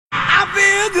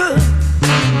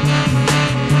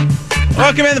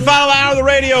Welcome in the final hour of the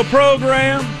radio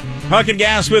program. Puckett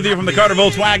Gas with you from the Carter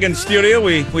Volkswagen studio.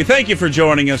 We thank you for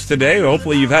joining us today.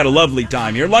 Hopefully you've had a lovely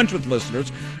time here. Lunch with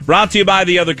listeners, brought to you by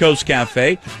the Other Coast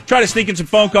Cafe. Try to sneak in some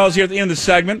phone calls here at the end of the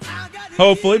segment,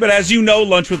 hopefully. But as you know,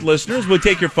 Lunch with listeners, we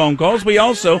take your phone calls. We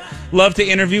also love to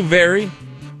interview very,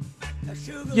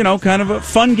 kind of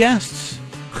fun guests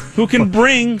who can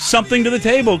bring something to the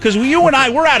table. Because you and I,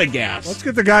 we're out of gas. Let's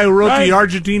get the guy who wrote the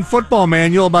Argentine football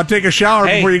manual about take a shower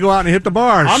before you go out and hit the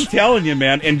bars. I'm telling you,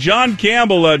 man. And Jon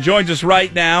Campbell joins us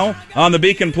right now on the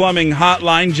Beacon Plumbing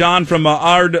Hotline. Jon from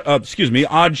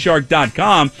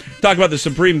oddshark.com. Talk about the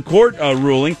Supreme Court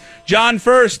ruling. Jon,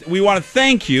 first, we want to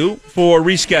thank you for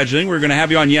rescheduling. We were going to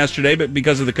have you on yesterday, but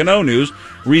because of the Cano news,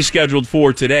 rescheduled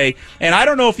for today. And I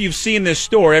don't know if you've seen this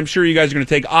story. I'm sure you guys are going to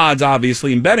take odds,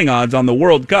 obviously, and betting odds on the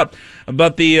World Cup.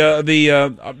 But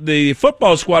the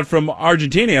football squad from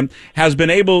Argentina has been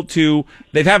able to,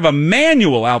 they have a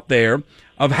manual out there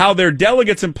of how their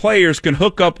delegates and players can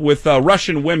hook up with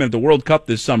Russian women at the World Cup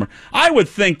this summer. I would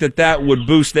think that would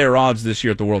boost their odds this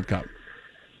year at the World Cup.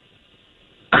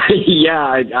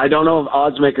 Yeah, I don't know if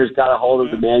oddsmakers got a hold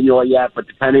of the manual yet, but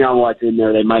depending on what's in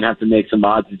there, they might have to make some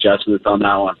odds adjustments on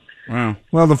that one. Wow.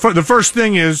 Well, the first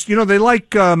thing is, they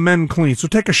like men clean, so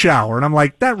take a shower. And I'm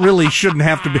like, that really shouldn't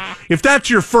have to be. If that's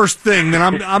your first thing,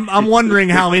 then I'm wondering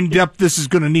how in depth this is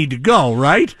going to need to go,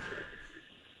 right?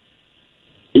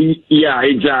 Yeah,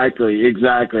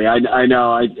 exactly. I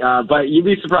know. But you'd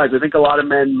be surprised. I think a lot of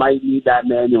men might need that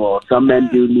manual. Some men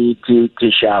do need to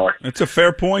shower. That's a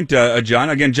fair point, Jon.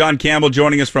 Again, Jon Campbell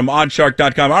joining us from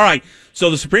oddshark.com. All right,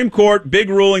 so the Supreme Court, big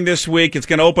ruling this week. It's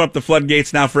going to open up the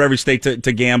floodgates now for every state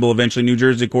to gamble eventually. New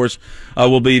Jersey, of course,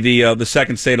 will be the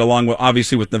second state, along with,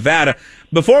 obviously, with Nevada.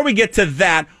 Before we get to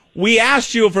that, we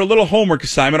asked you for a little homework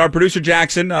assignment. Our producer,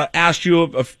 Jackson, asked you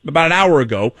about an hour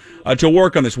ago to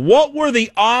work on this. What were the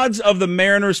odds of the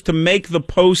Mariners to make the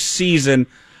postseason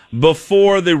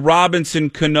before the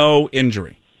Robinson-Cano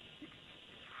injury?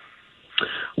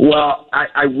 Well,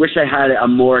 I wish I had a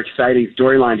more exciting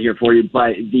storyline here for you,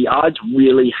 but the odds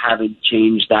really haven't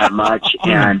changed that much.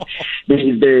 And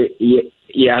the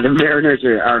Mariners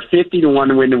are 50-1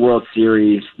 to win the World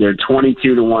Series. They're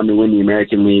 22-1 to win the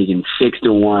American League and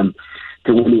 6-1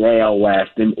 to win the AL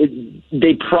West. And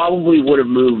they probably would have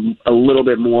moved a little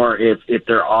bit more if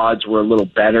their odds were a little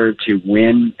better to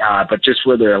win, but just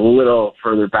where they're a little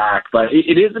further back. But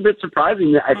it is a bit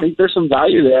surprising. I think there's some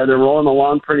value there. They're rolling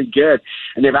along pretty good,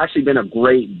 and they've actually been a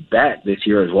great bet this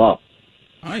year as well.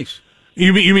 Nice.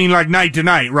 You mean like night to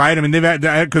night, right? I mean, they've had,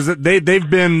 because they've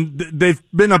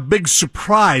been a big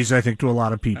surprise, I think, to a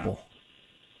lot of people.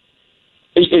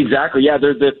 Exactly. Yeah,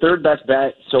 they're the third best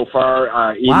bet so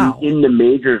far in the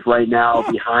majors right now,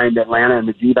 behind Atlanta and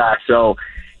the D-backs. So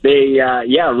they,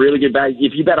 really good bet.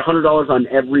 If you bet $100 on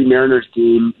every Mariners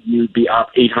team, you'd be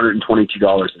up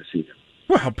 $822 this season.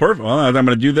 Well, perfect. Well, I'm going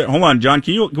to do that. Hold on, Jon.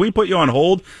 Can we put you on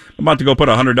hold? I'm about to go put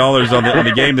 $100 on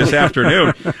the game this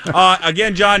afternoon.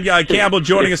 Again, Jon Campbell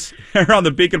joining us here on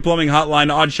the Beacon Plumbing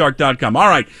Hotline, oddshark.com. All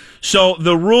right. So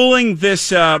the ruling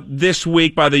this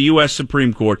week by the U.S.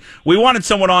 Supreme Court, we wanted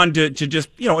someone on to just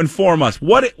inform us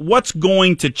what's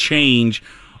going to change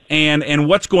and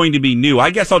what's going to be new.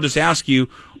 I guess I'll just ask you,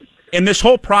 in this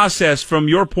whole process, from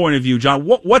your point of view, Jon,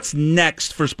 what's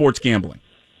next for sports gambling?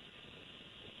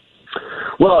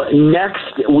 Well,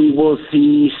 next we will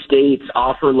see states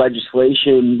offer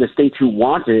legislation, the states who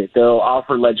want it, they'll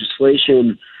offer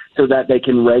legislation so that they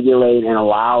can regulate and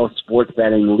allow sports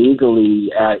betting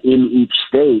legally in each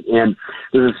state. And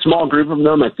there's a small group of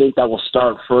them, I think, that will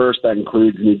start first. That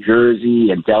includes New Jersey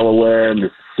and Delaware,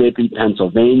 Mississippi,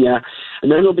 Pennsylvania.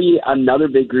 And then there'll be another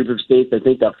big group of states, I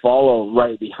think, that follow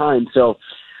right behind. So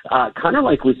kind of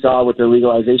like we saw with the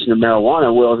legalization of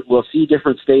marijuana, we'll see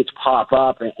different states pop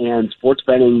up, and sports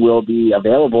betting will be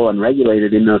available and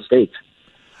regulated in those states.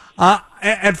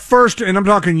 At first, and I'm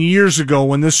talking years ago,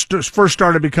 when this first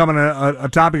started becoming a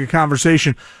topic of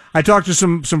conversation, I talked to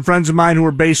some friends of mine who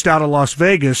were based out of Las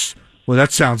Vegas. Well,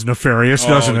 that sounds nefarious,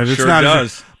 doesn't it? It sure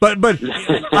does. But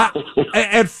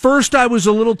at first I was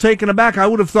a little taken aback. I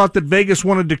would have thought that Vegas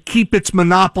wanted to keep its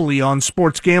monopoly on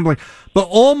sports gambling, but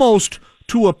almost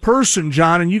to a person,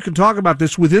 Jon, and you can talk about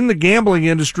this within the gambling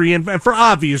industry, and for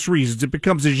obvious reasons, it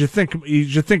becomes, as you think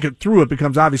it through, it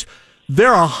becomes obvious.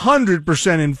 They're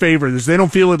 100% in favor of this. They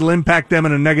don't feel it'll impact them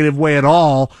in a negative way at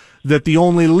all, that the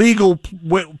only legal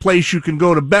place you can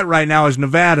go to bet right now is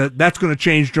Nevada. That's going to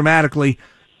change dramatically,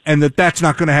 and that's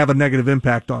not going to have a negative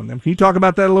impact on them. Can you talk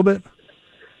about that a little bit?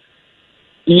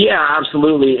 Yeah,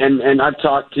 absolutely. And I've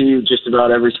talked to just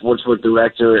about every sportsbook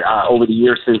director over the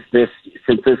years since this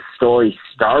story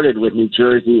started with New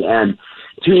Jersey, and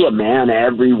to a man,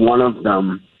 every one of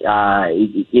them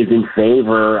is in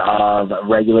favor of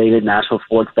regulated national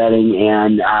sports betting,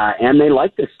 and they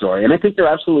like this story. And I think they're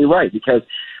absolutely right, because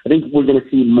I think we're going to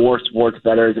see more sports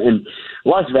bettors, and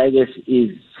Las Vegas is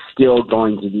still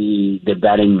going to be the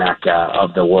betting mecca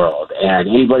of the world. And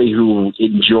anybody who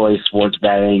enjoys sports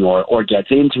betting or gets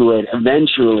into it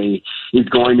eventually is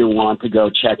going to want to go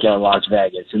check out Las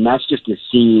Vegas. And that's just a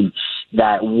scene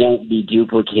that won't be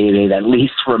duplicated, at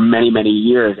least for many, many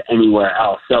years, anywhere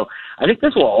else. So I think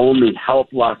this will only help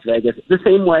Las Vegas. The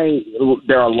same way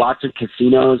there are lots of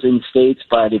casinos in states,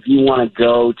 but if you want to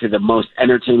go to the most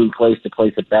entertaining place to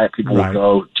place a bet, people will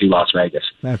go to Las Vegas.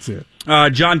 That's it.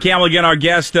 Jon Campbell, again, our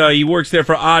guest. He works there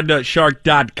for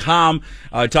oddshark.com,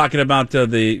 talking about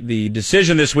the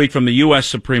decision this week from the U.S.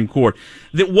 Supreme Court.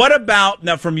 What about,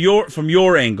 now from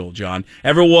your angle, John,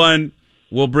 everyone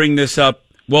will bring this up.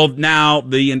 Well, now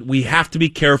we have to be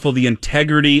careful the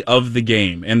integrity of the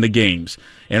game and the games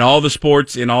and all the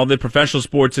sports, in all the professional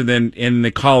sports, and then in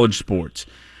the college sports.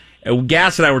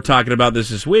 Gas and I were talking about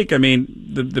this week. I mean,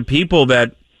 the people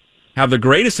that have the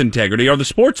greatest integrity are the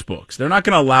sports books. They're not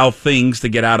going to allow things to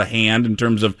get out of hand in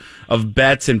terms of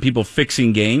bets and people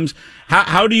fixing games.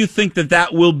 How do you think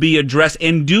that will be addressed?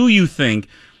 And do you think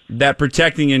that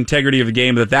protecting the integrity of the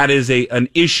game, that is an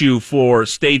issue for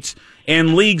states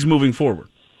and leagues moving forward?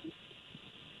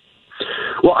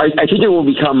 Well, I think it will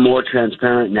become more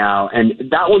transparent now, and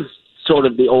that was sort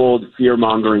of the old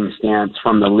fear-mongering stance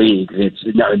from the leagues. It's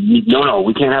no,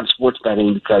 we can't have sports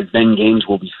betting because then games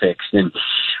will be fixed. And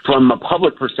from a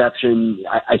public perception,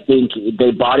 I think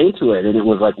they bought into it, and it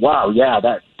was like, wow, yeah,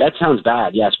 that sounds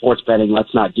bad. Yeah, sports betting,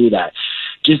 let's not do that.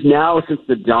 Just now, since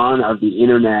the dawn of the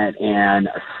internet and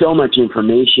so much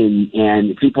information,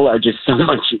 and people are just so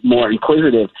much more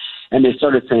inquisitive, and they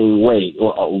started saying, wait,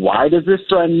 why does this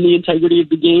threaten the integrity of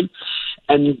the game?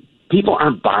 And people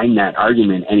aren't buying that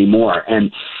argument anymore. And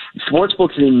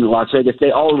sportsbooks in Las Vegas,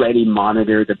 they already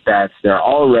monitor the bets. They're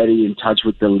already in touch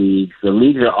with the leagues. The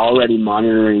leagues are already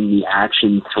monitoring the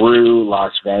action through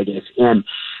Las Vegas. And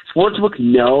sportsbooks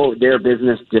know their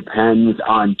business depends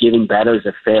on giving bettors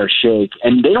a fair shake.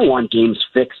 And they don't want games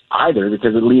fixed either,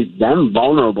 because it leaves them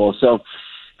vulnerable. So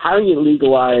having it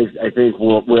legalized, I think,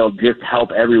 will just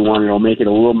help everyone. It'll make it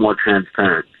a little more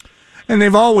transparent. And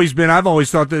I've always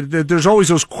thought that there's always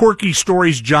those quirky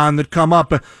stories, John, that come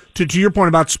up. To your point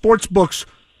about sports books,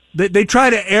 they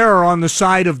try to err on the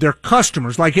side of their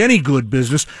customers, like any good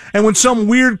business. And when some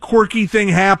weird, quirky thing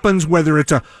happens, whether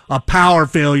it's a power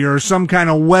failure or some kind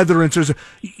of weather incident,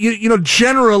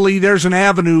 generally there's an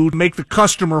avenue to make the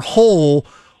customer whole,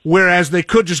 whereas they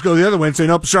could just go the other way and say,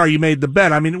 nope, sorry, you made the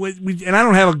bet. I mean, and I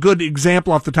don't have a good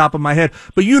example off the top of my head,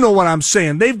 but you know what I'm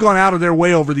saying. They've gone out of their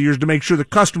way over the years to make sure the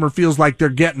customer feels like they're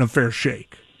getting a fair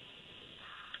shake.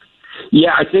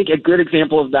 Yeah, I think a good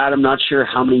example of that, I'm not sure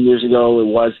how many years ago it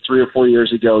was, 3 or 4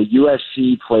 years ago,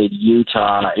 USC played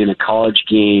Utah in a college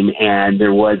game, and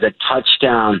there was a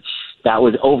touchdown that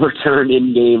was overturned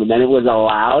in game, and then it was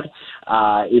allowed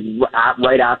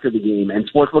right after the game. And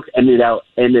sportsbooks ended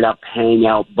up paying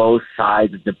out both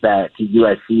sides of the bet to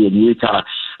USC and Utah. I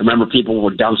remember people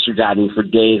were dumpster diving for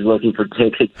days looking for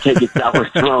tickets that were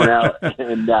thrown out.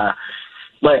 And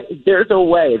but there's a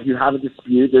way. If you have a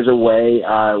dispute, there's a way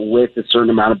with a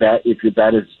certain amount of bet. If your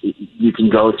bet is, you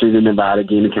can go through the Nevada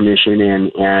Gaming Commission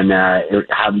and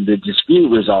have the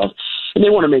dispute resolved. And they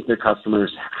want to make their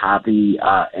customers happy,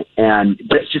 but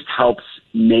it just helps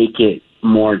make it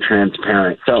more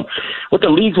transparent. So what the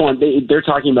leagues want, they're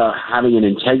talking about having an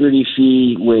integrity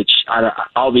fee, which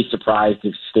I'll be surprised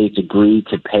if states agree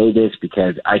to pay this,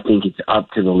 because I think it's up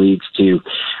to the leagues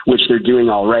which they're doing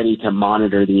already, to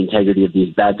monitor the integrity of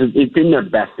these bets. It's in their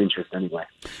best interest anyway.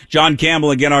 Jon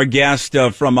Campbell, again, our guest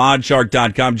from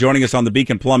oddshark.com, joining us on the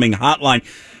Beacon Plumbing Hotline.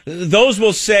 Those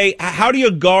will say, how do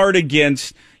you guard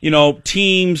against,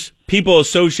 teams, people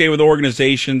associated with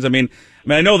organizations? I mean,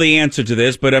 I know the answer to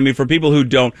this, but for people who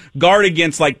don't, guard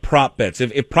against like prop bets.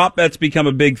 If prop bets become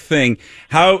a big thing,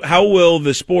 how will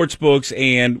the sports books,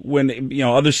 and when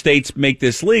other states make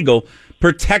this legal,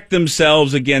 protect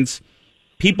themselves against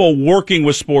people working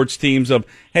with sports teams of,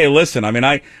 hey, listen,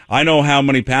 I know how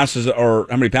many passes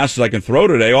I can throw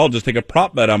today. I'll just take a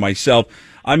prop bet on myself.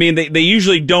 They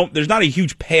usually don't. There's not a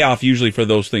huge payoff usually for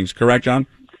those things, correct, John?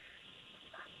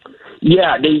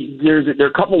 Yeah, there are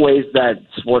a couple ways that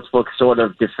sportsbooks sort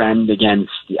of defend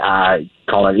against,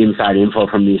 call it inside info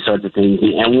from these sorts of things.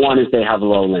 And one is they have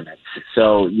low limits.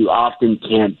 So you often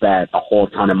can't bet a whole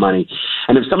ton of money.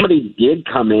 And if somebody did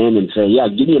come in and say, yeah,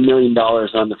 give me $1 million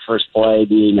on the first play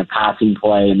being a passing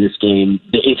play in this game,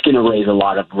 it's going to raise a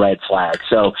lot of red flags.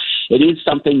 So it is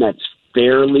something that's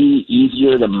fairly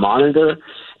easier to monitor.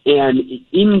 And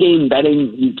in-game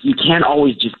betting, you can't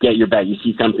always just get your bet. You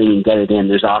see something and get it in.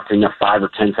 There's often a 5 or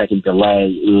 10 second delay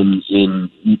in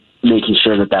making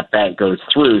sure that bet goes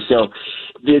through. So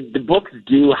the books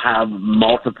do have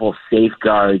multiple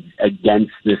safeguards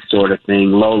against this sort of thing,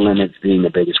 low limits being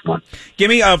the biggest one. Give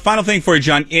me a final thing for you,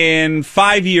 John. In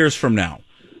 5 years from now,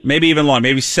 maybe even longer,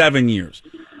 maybe 7 years,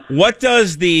 what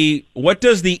does the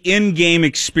in-game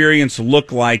experience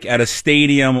look like at a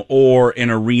stadium or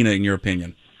an arena, in your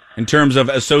opinion, in terms of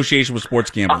association with sports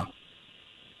gambling?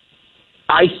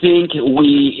 I think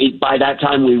by that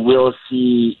time we will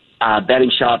see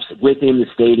betting shops within the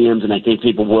stadiums, and I think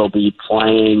people will be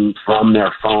playing from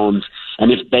their phones.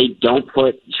 And if they don't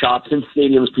put shops in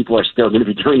stadiums, people are still going to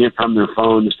be doing it from their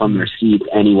phones, from their seats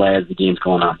anyway as the game's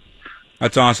going on.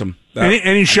 That's awesome.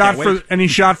 Any shot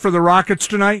for the Rockets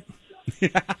tonight?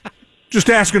 Just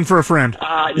asking for a friend.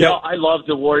 I love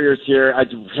the Warriors here.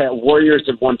 Warriors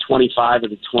have won 25 of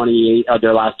the 28 of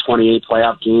their last 28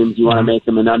 playoff games. You want to make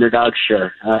them an underdog?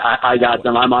 Sure. I got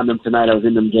them. I'm on them tonight. I was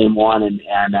in them game one,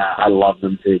 and I love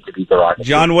them to beat the Rockets.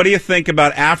 John, what do you think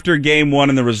about after game one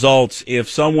and the results? If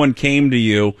someone came to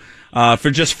you for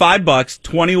just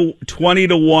 $5, 20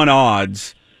 to 1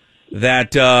 odds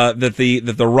that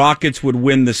the Rockets would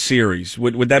win the series,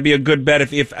 would that be a good bet?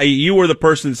 If you were the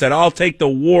person that said, I'll take the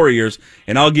Warriors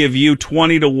and I'll give you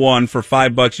 20 to 1 for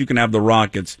 $5, you can have the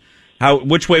Rockets.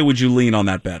 Which way would you lean on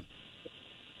that bet?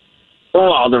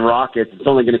 Oh, the Rockets. It's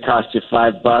only going to cost you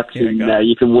 $5, and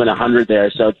you can win 100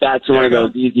 there. So that's one of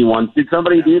those easy ones. Did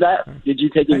somebody do that? Did you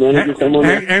take advantage of someone?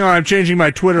 Hang on, I'm changing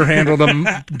my Twitter handle to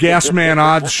Gasman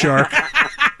Odds Shark.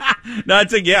 No,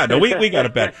 we got to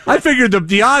bet. I figured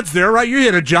the odds there, right? You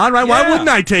hit it, John, right? Yeah. Why wouldn't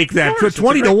I take that? For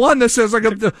 20 to 1, this says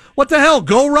what the hell?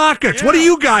 Go Rockets. Yeah. What do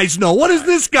you guys know? What does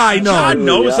this guy know? John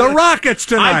knows the Rockets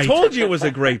tonight. I told you it was a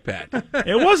great bet.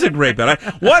 It was a great bet.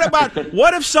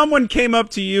 What if someone came up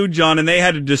to you, John, and they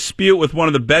had a dispute with one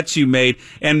of the bets you made,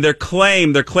 and their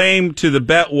claim to the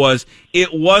bet was,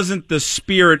 it wasn't the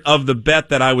spirit of the bet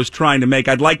that I was trying to make.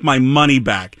 I'd like my money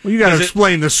back. Well, you got to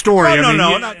explain the story. No, I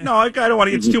don't want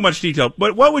to. It's too much detail.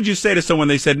 But what would you say to someone?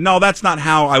 They said, "No, that's not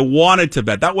how I wanted to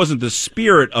bet. That wasn't the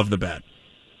spirit of the bet."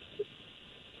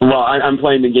 Well, I'm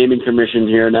playing the gaming commission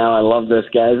here now. I love this,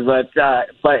 guys. But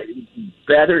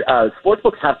better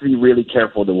sportsbooks have to be really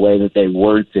careful the way that they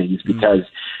word things because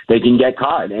they can get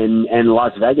caught. And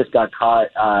Las Vegas got caught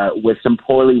with some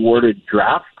poorly worded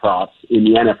draft props in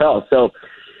the NFL. So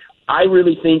I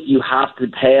really think you have to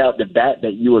pay out the bet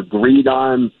that you agreed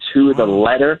on to the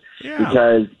letter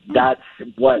because that's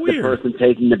what the person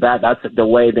taking the bet, that's the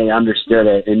way they understood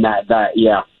it. And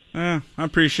I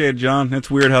appreciate it, John.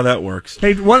 It's weird how that works.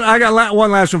 Hey, I got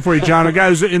one last one for you, John. A guy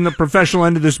who's in the professional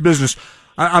end of this business.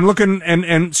 I'm looking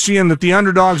and seeing that the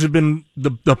underdogs have been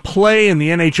the play in the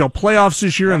NHL playoffs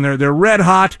this year, and they're red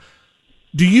hot.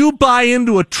 Do you buy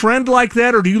into a trend like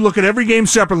that, or do you look at every game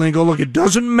separately and go, look, it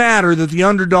doesn't matter that the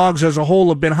underdogs as a whole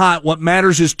have been hot. What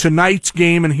matters is tonight's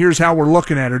game, and here's how we're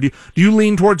looking at it. Do you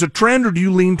lean towards a trend, or do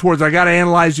you lean towards, I got to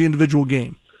analyze the individual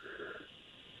game?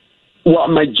 Well,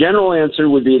 my general answer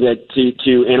would be that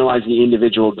to analyze the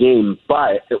individual game,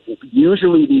 but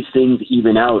usually these things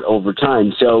even out over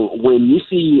time. So when you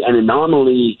see an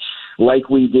anomaly like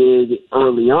we did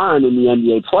early on in the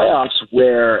NBA playoffs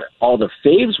where all the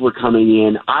faves were coming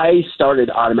in, I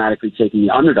started automatically taking the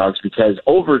underdogs because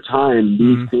over time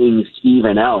these things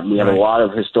even out, and we have a lot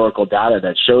of historical data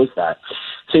that shows that.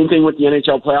 Same thing with the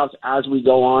NHL playoffs. As we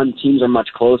go on, teams are much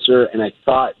closer, and I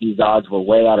thought these odds were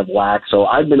way out of whack. So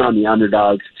I've been on the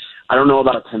underdogs. I don't know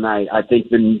about tonight. I think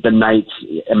the night's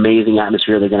amazing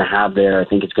atmosphere they're going to have there. I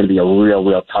think it's going to be a real,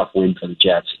 real tough win for the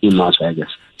Jets in Las Vegas.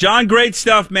 John, great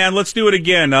stuff, man. Let's do it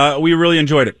again. We really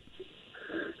enjoyed it.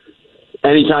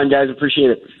 Anytime, guys.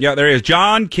 Appreciate it. Yeah, there he is.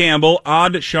 Jon Campbell,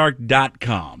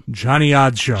 oddshark.com. Johnny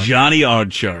Oddshark. Johnny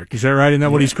Oddshark. Is that right? Isn't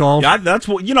that what he's called? Yeah, that's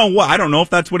what, you know what? I don't know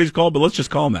if that's what he's called, but let's just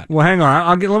call him that. Well, hang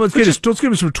on. Let's give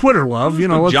him some Twitter love.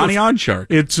 Johnny Oddshark.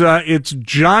 It's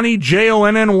Johnny, Jonny,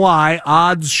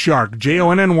 Oddshark. Jonny,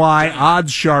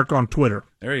 Oddshark on Twitter.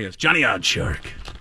 There he is. Johnny Oddshark.